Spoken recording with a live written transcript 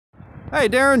Hey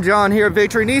Darren, John here at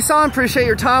Victory Nissan. Appreciate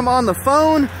your time on the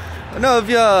phone. I know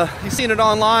you've seen it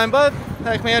online, but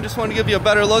heck man, just wanted to give you a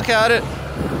better look at it.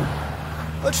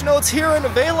 Let you know it's here and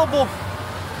available.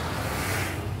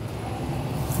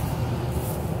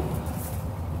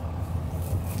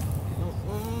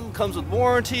 Comes with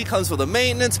warranty, comes with a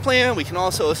maintenance plan. We can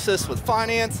also assist with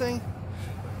financing.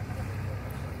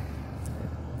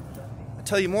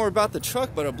 Tell you more about the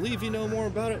truck, but I believe you know more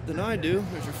about it than I do.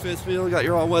 There's your fifth wheel, got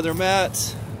your all-weather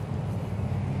mats.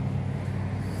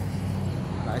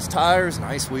 Nice tires,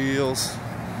 nice wheels.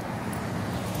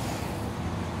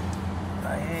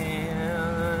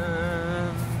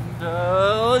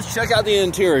 And let's check out the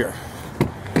interior.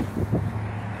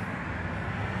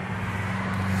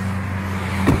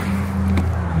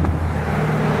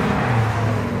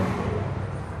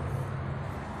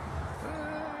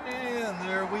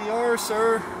 There we are,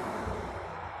 sir.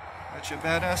 That's your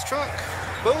badass truck.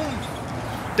 Boom.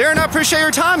 Darren, I appreciate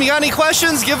your time. You got any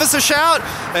questions? Give us a shout.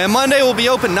 And Monday will be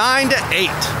open 9 to 8.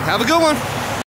 Have a good one.